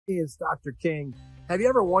It's Dr. King. Have you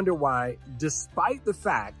ever wondered why, despite the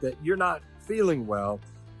fact that you're not feeling well,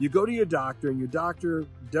 you go to your doctor and your doctor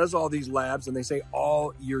does all these labs and they say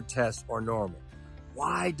all your tests are normal?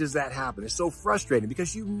 Why does that happen? It's so frustrating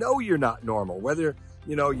because you know you're not normal, whether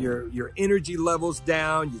your energy level's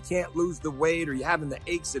down, you can't lose the weight, or you're having the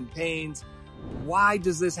aches and pains. Why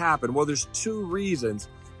does this happen? Well, there's two reasons.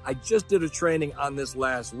 I just did a training on this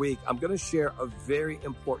last week. I'm going to share a very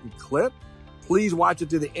important clip. Please watch it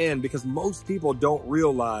to the end because most people don't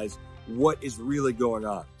realize what is really going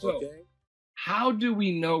on. So, how do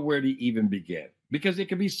we know where to even begin? Because it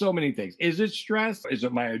could be so many things. Is it stress? Is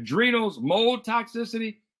it my adrenals, mold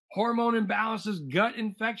toxicity, hormone imbalances, gut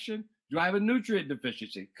infection? Do I have a nutrient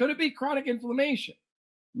deficiency? Could it be chronic inflammation,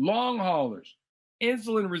 long haulers,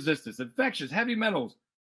 insulin resistance, infections, heavy metals?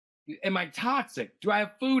 Am I toxic? Do I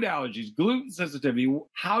have food allergies, gluten sensitivity?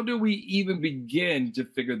 How do we even begin to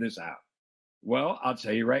figure this out? Well, I'll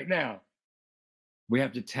tell you right now, we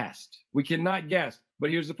have to test. We cannot guess.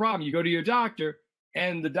 But here's the problem. You go to your doctor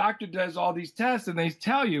and the doctor does all these tests and they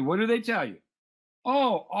tell you, what do they tell you?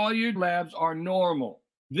 Oh, all your labs are normal.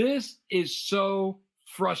 This is so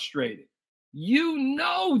frustrating. You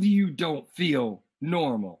know you don't feel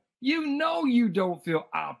normal. You know you don't feel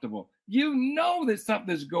optimal. You know that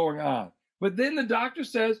something's going on. But then the doctor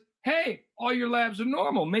says, hey, all your labs are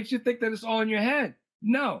normal. Makes you think that it's all in your head.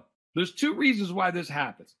 No. There's two reasons why this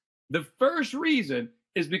happens. The first reason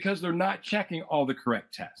is because they're not checking all the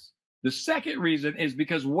correct tests. The second reason is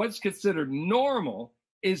because what's considered normal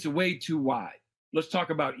is way too wide. Let's talk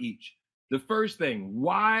about each. The first thing,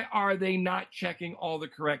 why are they not checking all the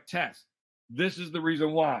correct tests? This is the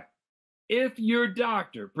reason why. If your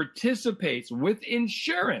doctor participates with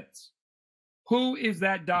insurance, who is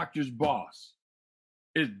that doctor's boss?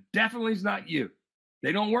 It definitely is not you.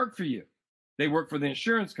 They don't work for you. They work for the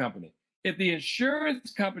insurance company. If the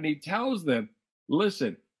insurance company tells them,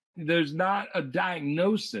 listen, there's not a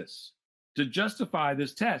diagnosis to justify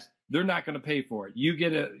this test, they're not going to pay for it. You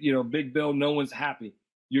get a big bill, no one's happy.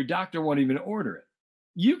 Your doctor won't even order it.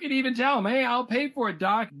 You can even tell them, hey, I'll pay for it,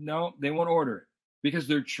 doc. No, they won't order it because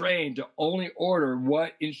they're trained to only order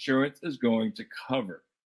what insurance is going to cover.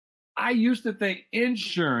 I used to think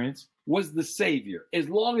insurance was the savior. As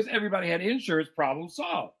long as everybody had insurance, problem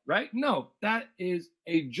solved, right? No, that is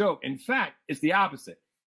a joke. In fact, it's the opposite.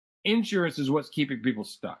 Insurance is what's keeping people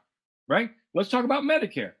stuck, right? Let's talk about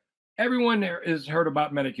Medicare. Everyone there has heard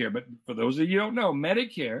about Medicare, but for those of you who don't know,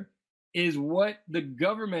 Medicare is what the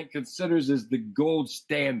government considers as the gold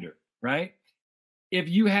standard, right? If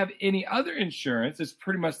you have any other insurance, it's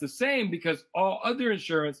pretty much the same because all other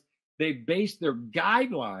insurance, they base their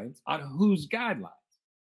guidelines on whose guidelines?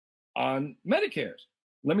 On Medicare's.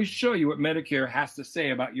 Let me show you what Medicare has to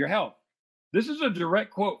say about your health. This is a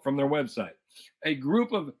direct quote from their website. A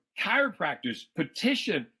group of chiropractors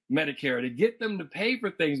petitioned Medicare to get them to pay for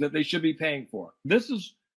things that they should be paying for. This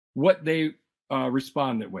is what they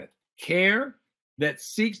responded with. Care that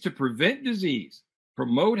seeks to prevent disease,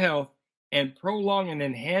 promote health, and prolong and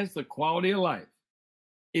enhance the quality of life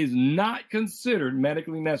is not considered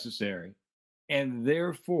medically necessary and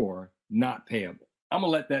therefore not payable. I'm going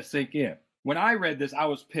to let that sink in. When I read this, I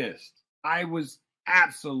was pissed. I was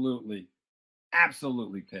absolutely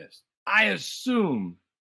pissed. I assume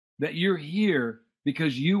that you're here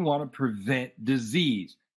because you want to prevent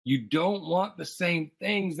disease. You don't want the same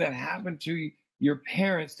things that happened to your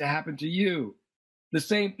parents to happen to you. The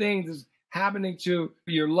same things is happening to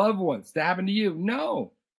your loved ones to happen to you.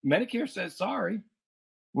 No, Medicare says, sorry,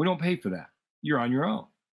 we don't pay for that. You're on your own.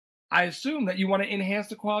 I assume that you want to enhance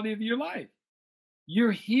the quality of your life.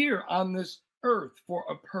 You're here on this earth for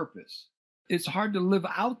a purpose. It's hard to live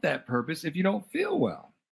out that purpose if you don't feel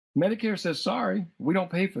well. Medicare says, sorry, we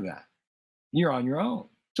don't pay for that. You're on your own.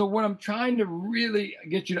 So what I'm trying to really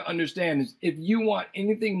get you to understand is if you want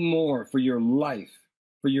anything more for your life,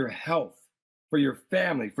 for your health, for your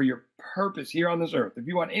family, for your purpose here on this earth, if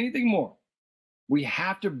you want anything more, we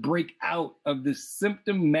have to break out of this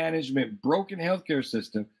symptom management, broken healthcare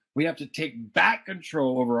system. We have to take back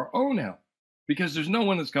control over our own health because there's no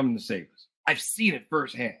one that's coming to save us. I've seen it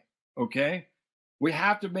firsthand, okay? We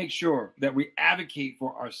have to make sure that we advocate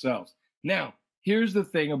for ourselves. Now, here's the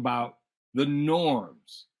thing about the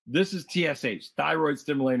norms. This is TSH, thyroid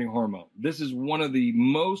stimulating hormone. This is one of the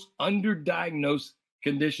most underdiagnosed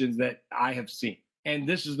conditions that I have seen. And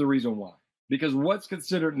this is the reason why. Because what's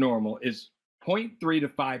considered normal is 0.3 to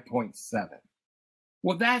 5.7.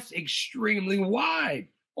 Well, that's extremely wide.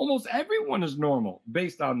 Almost everyone is normal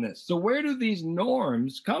based on this. So where do these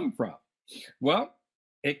norms come from? Well,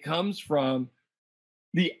 it comes from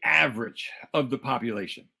the average of the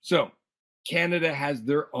population. So Canada has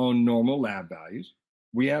their own normal lab values.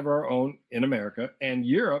 We have our own in America, and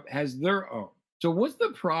Europe has their own. So what's the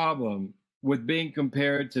problem with being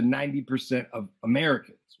compared to 90% of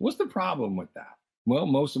Americans? What's the problem with that? Well,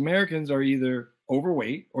 most Americans are either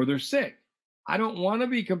overweight or they're sick. I don't want to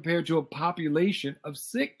be compared to a population of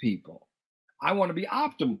sick people. I want to be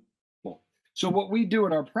optimal. So what we do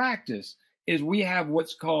in our practice is we have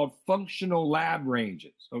what's called functional lab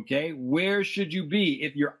ranges, okay? Where should you be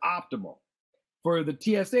if you're optimal? For the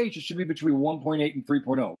TSH, it should be between 1.8 and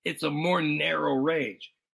 3.0. It's a more narrow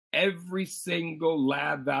range. Every single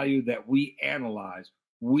lab value that we analyze,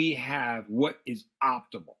 we have what is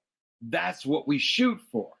optimal. That's what we shoot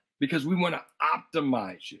for because we want to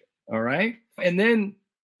optimize you, all right? And then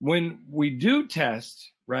when we do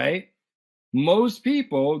test, right, most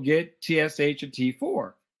people get TSH and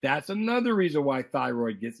T4. That's another reason why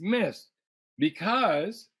thyroid gets missed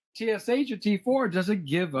because TSH and T4 doesn't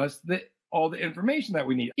give us all the information that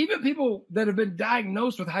we need. Even people that have been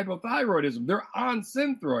diagnosed with hypothyroidism, they're on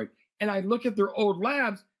Synthroid, and I look at their old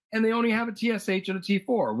labs and they only have a TSH and a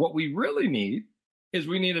T4. What we really need is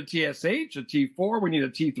we need a TSH, a T4, we need a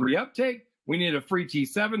T3 uptake, we need a free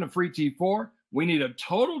T7, a free T4, we need a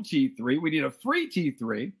total T3, we need a free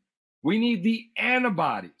T3, we need the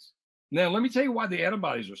antibodies. Now, let me tell you why the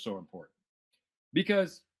antibodies are so important.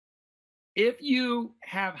 Because if you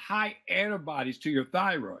have high antibodies to your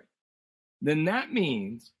thyroid, then that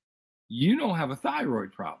means you don't have a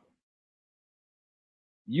thyroid problem.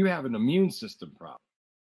 You have an immune system problem.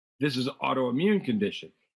 This is an autoimmune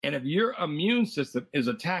condition. And if your immune system is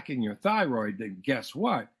attacking your thyroid, then guess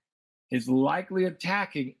what? It's likely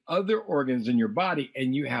attacking other organs in your body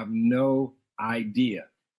and you have no idea.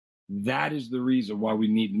 That is the reason why we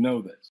need to know this.